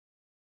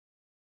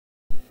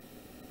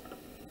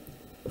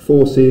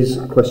Forces,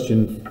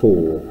 question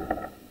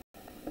 4.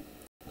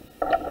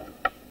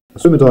 A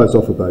swimmer dives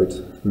off a boat.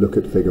 Look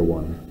at figure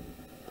 1.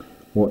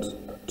 What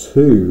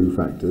two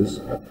factors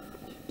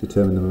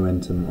determine the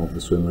momentum of the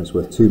swimmer? It's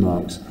worth 2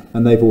 marks,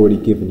 and they've already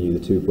given you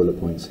the 2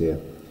 bullet points here.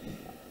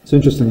 So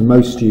interestingly,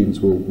 most students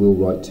will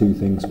write 2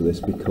 things for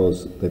this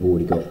because they've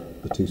already got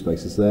the 2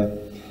 spaces there.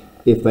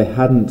 If they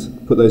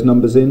hadn't put those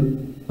numbers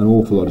in, an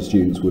awful lot of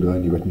students would have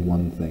only written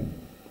 1 thing.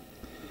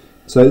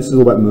 So this is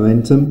all about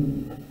momentum.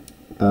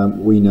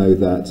 We know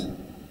that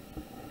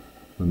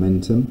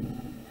momentum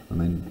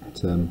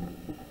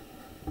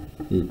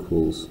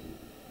equals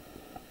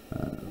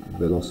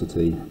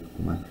velocity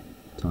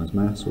times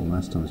mass, or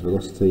mass times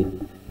velocity.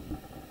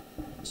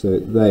 So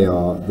they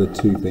are the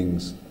 2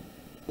 things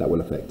that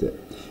will affect it.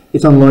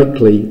 It's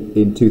unlikely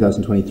in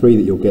 2023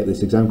 that you'll get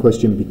this exam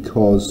question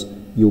because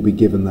you'll be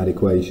given that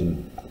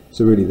equation.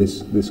 So really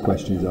this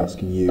question is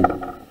asking you,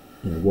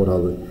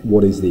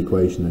 what is the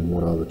equation and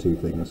what are the 2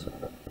 things.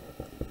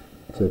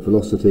 So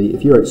velocity,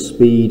 if you wrote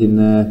speed in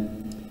there,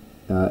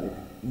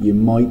 you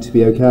might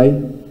be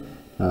okay.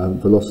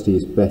 Velocity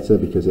is better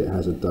because it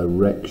has a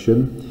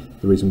direction.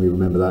 The reason we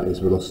remember that is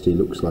velocity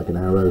looks like an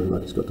arrow,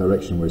 like it's got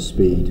direction, whereas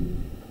speed,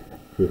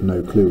 we have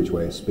no clue which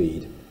way a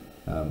speed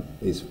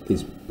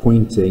is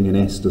pointing, and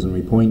S doesn't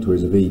really point,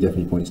 whereas a V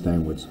definitely points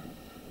downwards.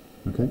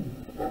 Okay.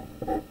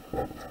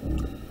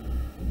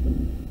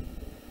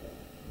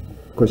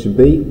 Question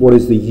B, what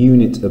is the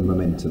unit of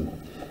momentum?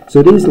 So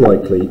it is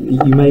likely,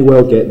 you may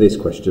well get this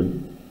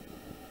question.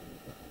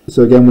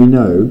 So again, we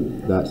know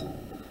that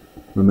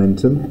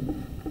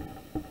momentum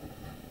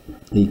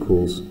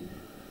equals,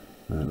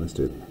 let's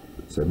do it,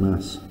 so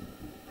mass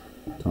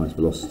times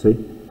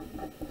velocity.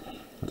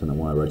 I don't know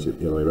why I wrote it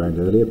the other way around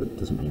earlier, but it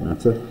doesn't really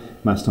matter.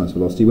 Mass times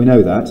velocity, we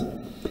know that.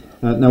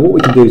 Now what we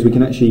can do is we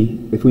can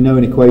actually, if we know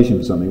an equation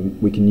for something,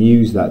 we can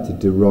use that to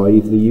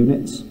derive the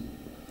units.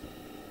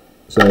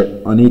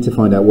 So I need to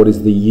find out what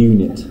is the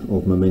unit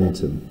of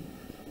momentum.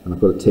 And I've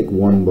got to tick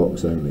 1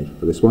 box only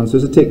for this one. So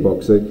it's a tick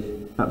box, so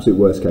absolute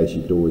worst case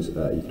you could always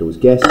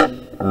guess,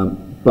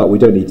 but we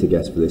don't need to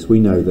guess for this. We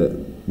know that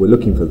we're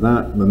looking for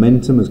that.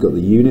 Momentum has got the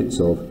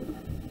units of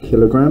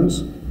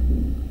kilograms.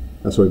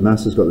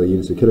 Mass has got the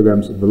units of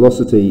kilograms.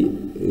 Velocity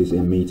is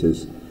in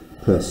meters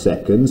per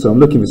second. So I'm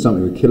looking for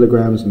something with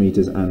kilograms,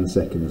 meters and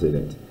seconds in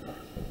it.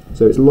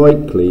 So it's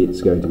likely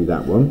it's going to be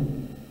that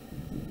one,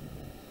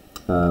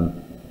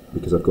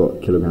 because I've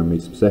got kilogram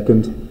meters per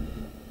second.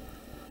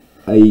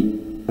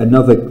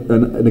 Another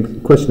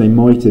question they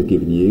might have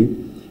given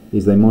you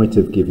is they might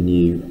have given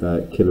you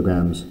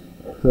kilograms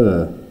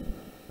per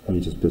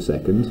meters per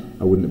second.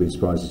 I wouldn't have been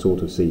surprised at all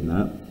to have seen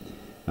that.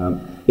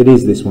 It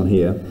is this one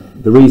here.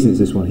 The reason it's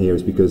this one here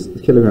is because the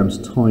kilograms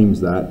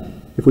times that.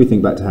 If we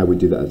think back to how we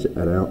do that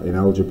in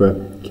algebra,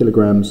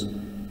 kilograms,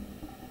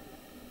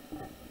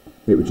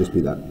 it would just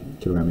be that,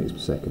 kilogram meters per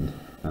second,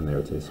 and there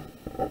it is.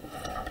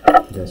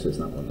 Okay, so it's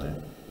that one there.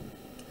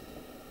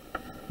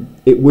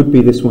 It would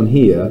be this one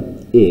here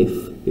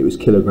if it was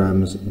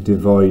kilograms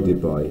divided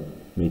by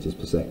meters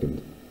per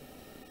second.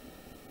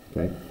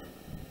 Okay,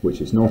 which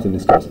it's not in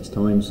this case, it's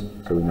times,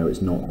 so we know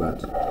it's not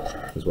that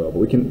as well. But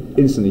we can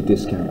instantly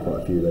discount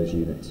quite a few of those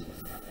units.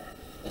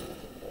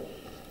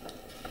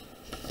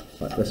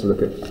 Right, let's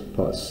look at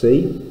part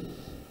C.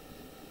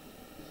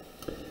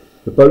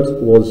 The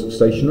boat was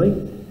stationary.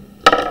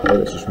 Okay,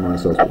 let's just remind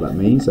ourselves what that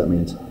means. That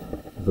means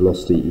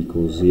velocity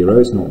equals 0,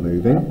 it's not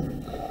moving.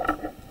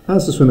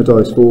 As the swimmer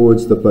dives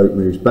forwards, the boat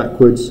moves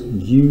backwards.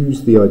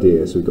 Use the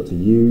idea, so we've got to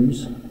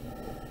use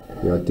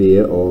the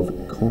idea of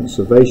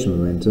conservation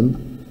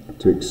momentum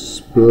to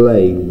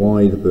explain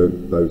why the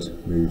boat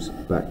moves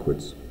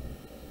backwards.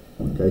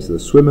 Okay, so the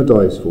swimmer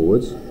dives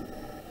forwards,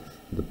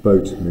 the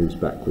boat moves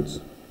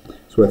backwards.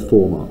 It's worth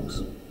 4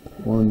 marks.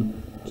 1,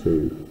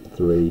 2,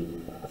 3,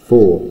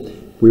 4.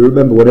 We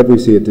remember whenever we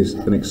see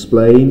an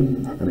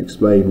explain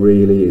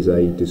really is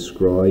a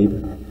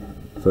describe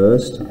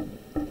first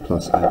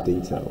plus add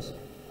details.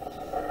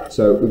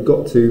 So we've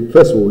got to,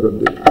 first of all,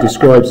 we've got to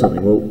describe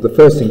something. Well, the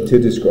first thing to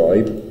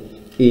describe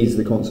is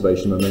the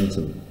conservation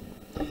momentum.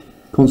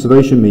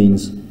 Conservation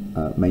means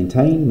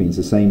maintain, means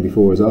the same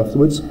before as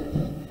afterwards.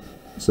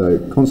 So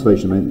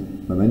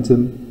conservation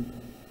momentum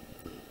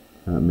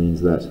means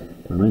that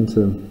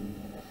momentum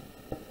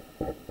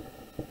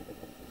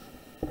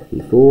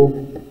before,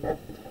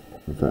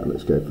 in fact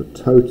let's go for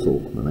total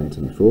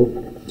momentum before,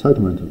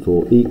 total momentum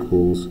before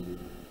equals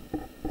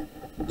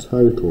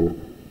total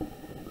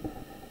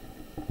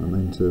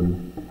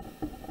momentum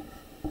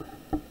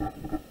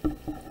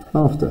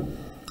after.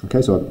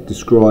 Okay, so I've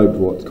described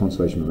what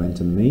conservation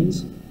momentum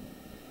means.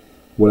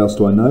 What else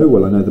do I know?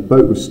 Well, I know the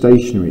boat was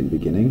stationary at the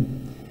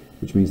beginning,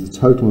 which means the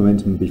total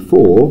momentum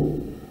before,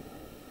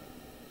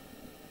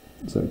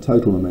 so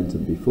total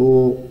momentum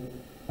before,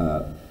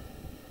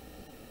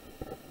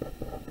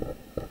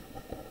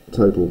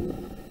 total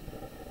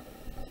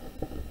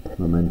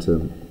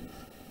momentum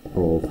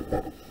of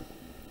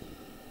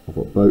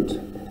what boat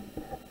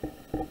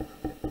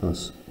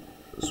plus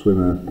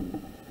swimmer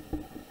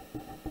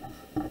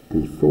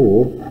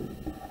before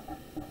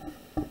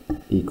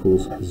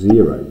equals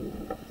 0.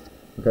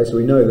 Okay, so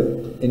we know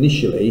that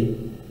initially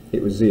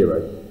it was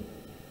 0.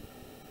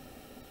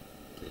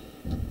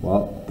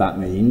 Well, that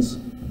means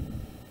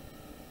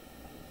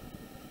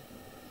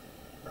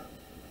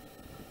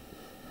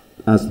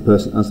as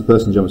the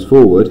person jumps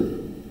forward,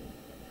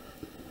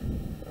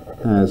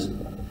 as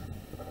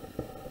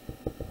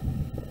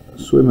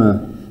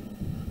swimmer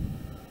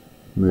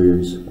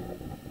moves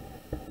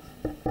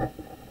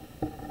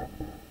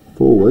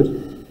forward,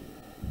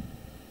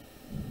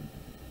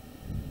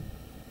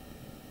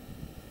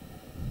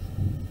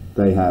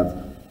 they have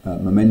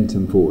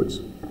momentum forwards.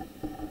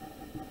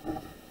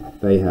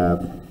 They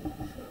have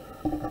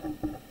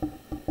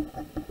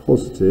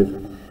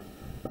positive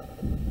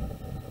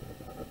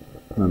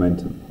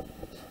momentum.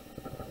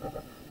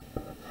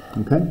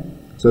 Okay?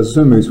 So as the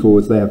swimmer moves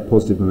forwards, they have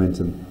positive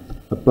momentum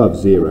above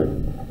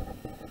 0.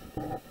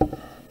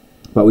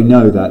 But we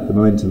know that the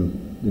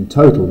momentum in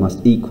total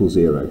must equal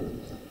 0.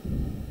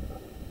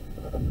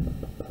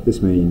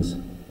 This means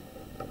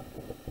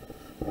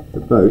the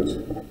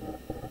boat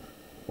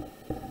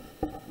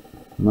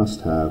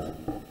must have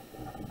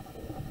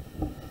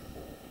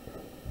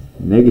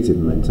negative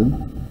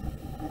momentum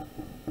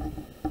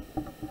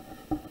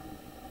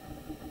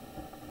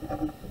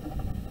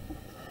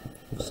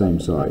of same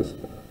size.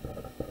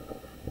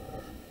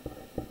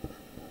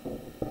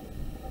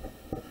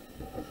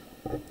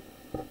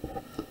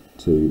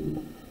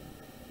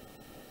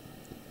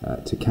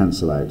 To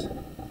cancel out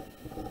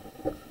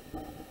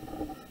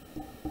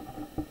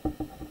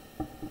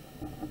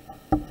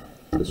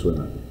the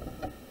swimmer.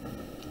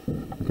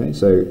 Okay,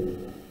 so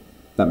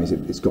that means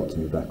it's got to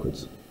move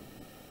backwards.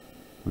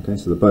 Okay,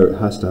 so the boat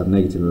has to have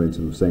negative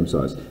momentum of the same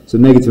size. So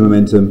negative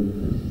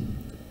momentum,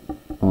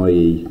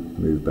 i.e.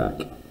 move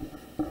back.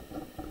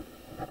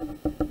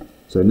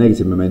 So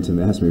negative momentum,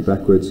 it has to move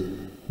backwards,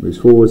 moves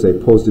forwards, a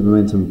positive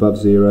momentum above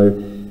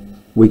 0.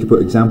 We could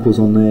put examples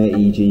on there,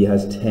 e.g.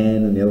 has 10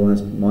 and the other one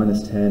has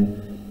minus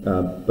 10,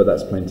 but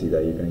that's plenty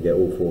there, you're going to get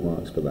all 4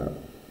 marks for that.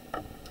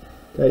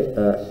 Okay,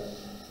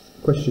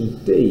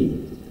 question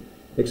D.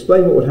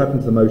 Explain what would happen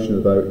to the motion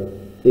of the boat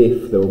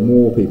if there were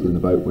more people in the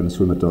boat when the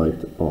swimmer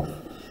dived off.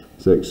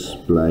 So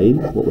explain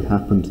what would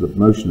happen to the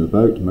motion of the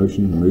boat,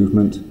 motion,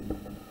 movement of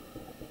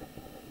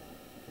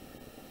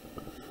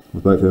the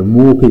boat if there were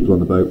more people on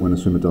the boat when the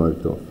swimmer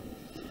dived off.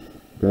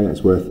 Okay,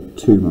 it's worth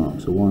 2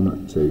 marks, so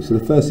 1, 2. So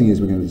the first thing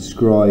is we're going to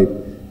describe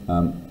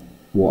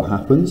what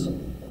happens.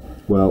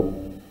 Well,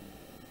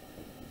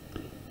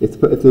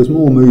 if there's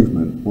more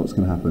movement, what's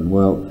going to happen?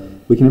 Well,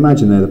 we can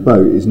imagine there the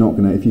boat is not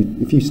going to,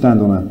 if you stand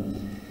on a,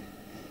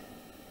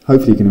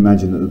 hopefully you can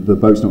imagine that the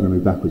boat's not going to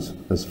move backwards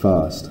as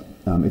fast.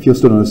 If you're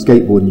stood on a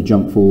skateboard and you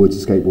jump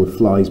forwards, the skateboard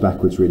flies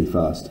backwards really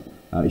fast.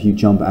 If you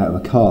jump out of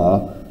a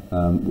car,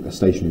 a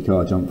stationary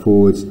car, jump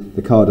forwards,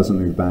 the car doesn't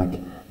move back.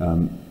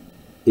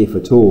 If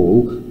at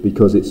all,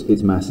 because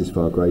its mass is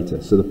far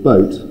greater. So the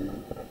boat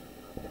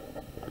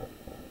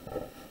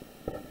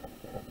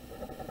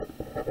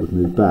would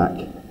move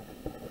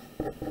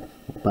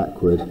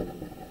backward,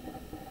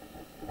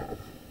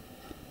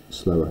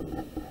 slower.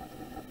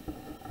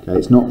 Okay,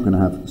 it's not going to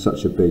have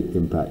such a big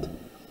impact.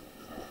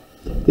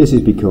 This is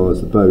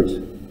because the boat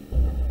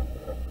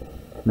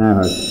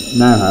now has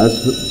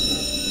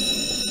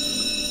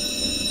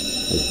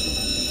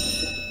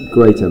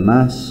greater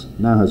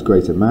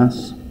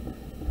mass,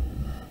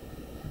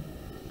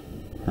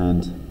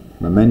 and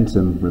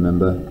momentum,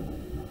 remember,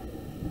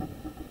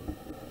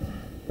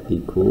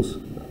 equals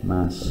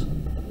mass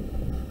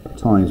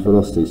times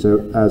velocity.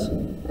 So as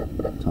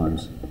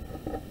times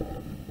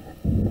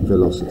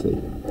velocity.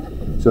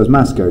 So as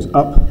mass goes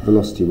up,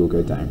 velocity will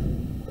go down.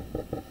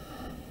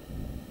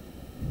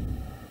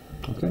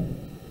 Okay.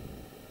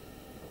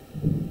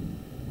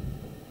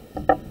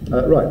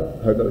 Right,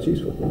 I hope that was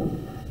useful.